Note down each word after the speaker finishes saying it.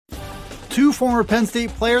Two former Penn State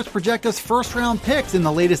players project as first-round picks in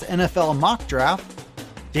the latest NFL mock draft.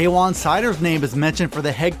 Seider's name is mentioned for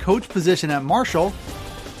the head coach position at Marshall.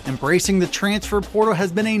 Embracing the transfer portal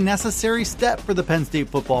has been a necessary step for the Penn State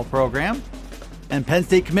football program. And Penn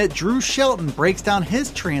State commit Drew Shelton breaks down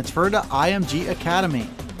his transfer to IMG Academy.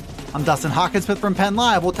 I'm Dustin Hawkinsmith from Penn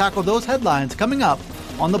Live. We'll tackle those headlines coming up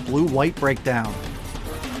on the Blue White Breakdown.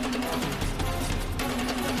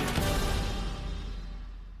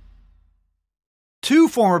 Two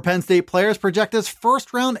former Penn State players project as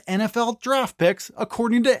first-round NFL draft picks,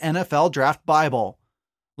 according to NFL Draft Bible.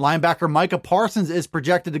 Linebacker Micah Parsons is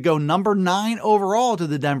projected to go number 9 overall to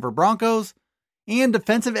the Denver Broncos, and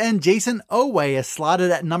defensive end Jason Oweh is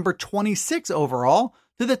slotted at number 26 overall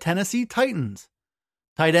to the Tennessee Titans.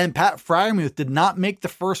 Tight end Pat Freiermuth did not make the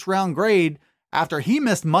first-round grade after he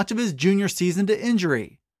missed much of his junior season to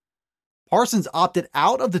injury. Parsons opted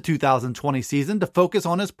out of the 2020 season to focus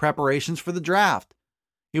on his preparations for the draft.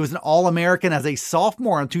 He was an All-American as a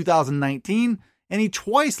sophomore in 2019, and he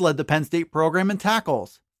twice led the Penn State program in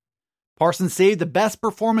tackles. Parsons saved the best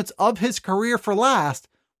performance of his career for last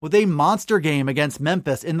with a monster game against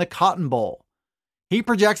Memphis in the Cotton Bowl. He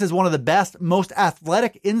projects as one of the best, most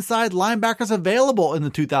athletic inside linebackers available in the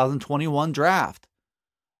 2021 draft.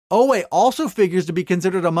 Oweh also figures to be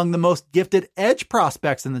considered among the most gifted edge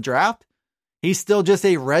prospects in the draft. He's still just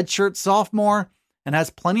a redshirt sophomore and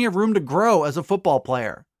has plenty of room to grow as a football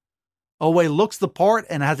player. Oweh looks the part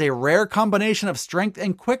and has a rare combination of strength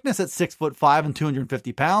and quickness at 6'5" and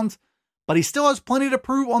 250 pounds, but he still has plenty to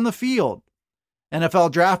prove on the field.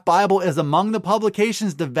 NFL Draft Bible is among the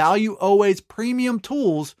publications to value Oweh's premium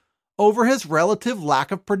tools over his relative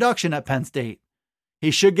lack of production at Penn State.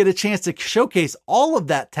 He should get a chance to showcase all of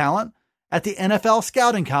that talent at the NFL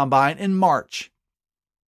Scouting Combine in March.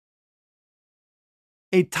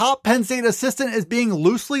 A top Penn State assistant is being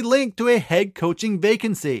loosely linked to a head coaching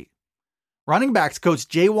vacancy. Running backs coach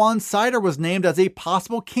Seider was named as a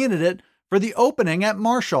possible candidate for the opening at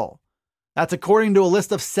Marshall. That's according to a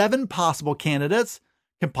list of 7 possible candidates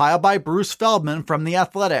compiled by Bruce Feldman from The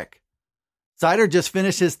Athletic. Seider just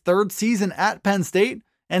finished his 3rd season at Penn State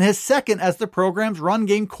and his 2nd as the program's run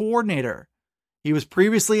game coordinator. He was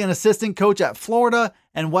previously an assistant coach at Florida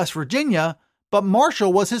and West Virginia, but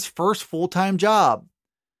Marshall was his first full-time job.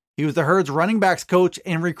 He was the Herd's running backs coach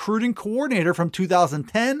and recruiting coordinator from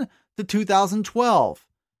 2010 to 2012.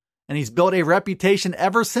 And he's built a reputation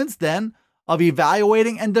ever since then of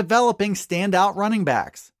evaluating and developing standout running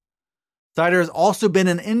backs. Seider has also been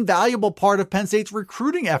an invaluable part of Penn State's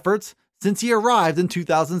recruiting efforts since he arrived in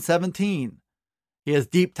 2017. He has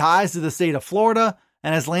deep ties to the state of Florida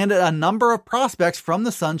and has landed a number of prospects from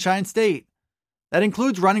the Sunshine State. That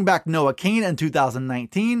includes running back Noah Cain in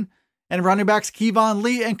 2019 and running backs Kevon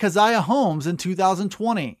Lee and Keziah Holmes in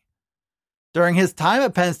 2020. During his time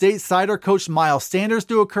at Penn State, Seider coached Miles Sanders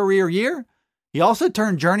through a career year. He also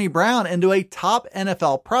turned Journey Brown into a top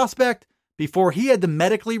NFL prospect before he had to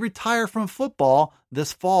medically retire from football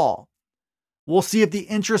this fall. We'll see if the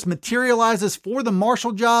interest materializes for the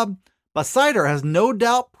Marshall job, but Seider has no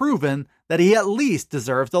doubt proven that he at least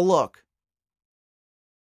deserves the look.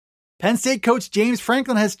 Penn State coach James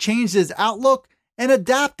Franklin has changed his outlook and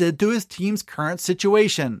adapted to his team's current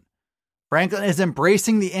situation. Franklin is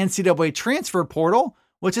embracing the NCAA transfer portal,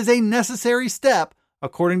 which is a necessary step,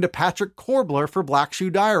 according to Patrick Corbler for Black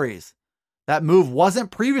Shoe Diaries. That move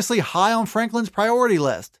wasn't previously high on Franklin's priority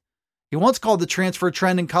list. He once called the transfer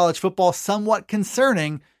trend in college football somewhat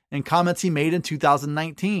concerning in comments he made in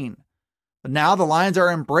 2019. But now the Lions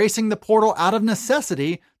are embracing the portal out of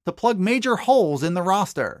necessity to plug major holes in the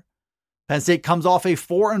roster. Penn State comes off a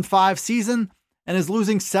 4-5 season and is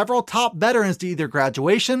losing several top veterans to either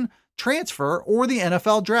graduation, transfer, or the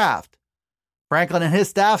NFL draft. Franklin and his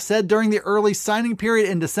staff said during the early signing period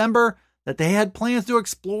in December that they had plans to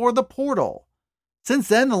explore the portal. Since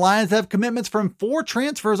then, the Lions have commitments from 4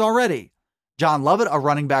 transfers already. John Lovett, a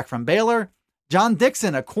running back from Baylor, John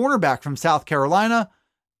Dixon, a cornerback from South Carolina,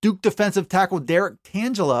 Duke defensive tackle Derek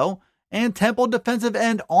Tangelo, and Temple defensive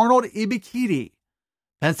end Arnold Ibikiti.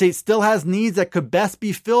 Penn State still has needs that could best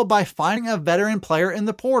be filled by finding a veteran player in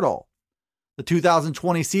the portal. The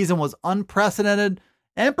 2020 season was unprecedented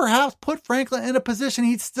and perhaps put Franklin in a position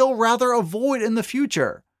he'd still rather avoid in the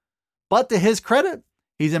future. But to his credit,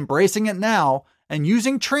 he's embracing it now and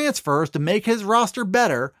using transfers to make his roster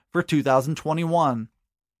better for 2021.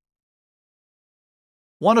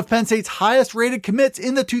 One of Penn State's highest rated commits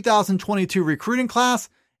in the 2022 recruiting class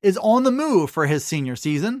is on the move for his senior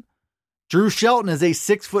season. Drew Shelton is a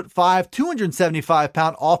 6'5",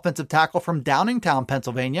 275-pound offensive tackle from Downingtown,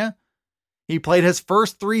 Pennsylvania. He played his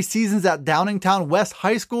first 3 seasons at Downingtown West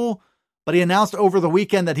High School, but he announced over the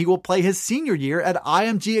weekend that he will play his senior year at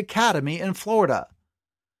IMG Academy in Florida.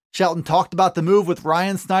 Shelton talked about the move with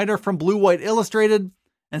Ryan Seider from Blue White Illustrated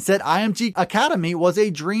and said IMG Academy was a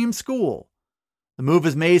dream school. The move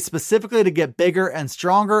is made specifically to get bigger and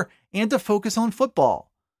stronger and to focus on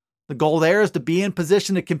football. The goal there is to be in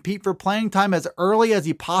position to compete for playing time as early as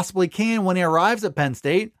he possibly can when he arrives at Penn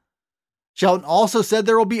State. Shelton also said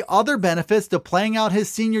there will be other benefits to playing out his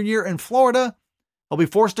senior year in Florida. He'll be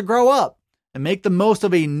forced to grow up and make the most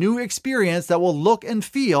of a new experience that will look and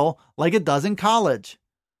feel like it does in college.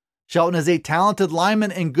 Shelton is a talented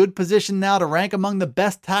lineman in good position now to rank among the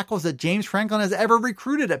best tackles that James Franklin has ever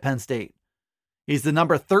recruited at Penn State. He's the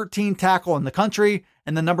number 13 tackle in the country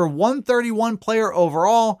and the number 131 player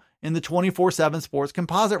overall in the 24/7 Sports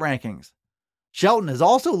Composite rankings. Shelton is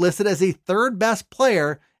also listed as the third best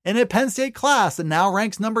player in a Penn State class and now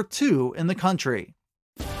ranks number 2 in the country.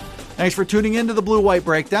 Thanks for tuning in to the Blue White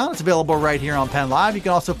Breakdown. It's available right here on Penn Live. You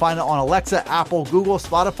can also find it on Alexa, Apple, Google,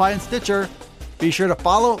 Spotify, and Stitcher. Be sure to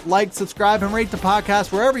follow, like, subscribe, and rate the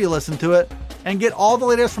podcast wherever you listen to it, and get all the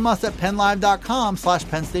latest from us at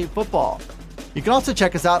PennLive.com/Penn State Football. You can also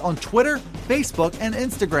check us out on Twitter, Facebook, and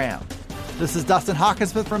Instagram. This is Dustin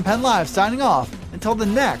Hawkinsmith from Penn Live signing off until the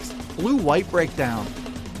next Blue White Breakdown.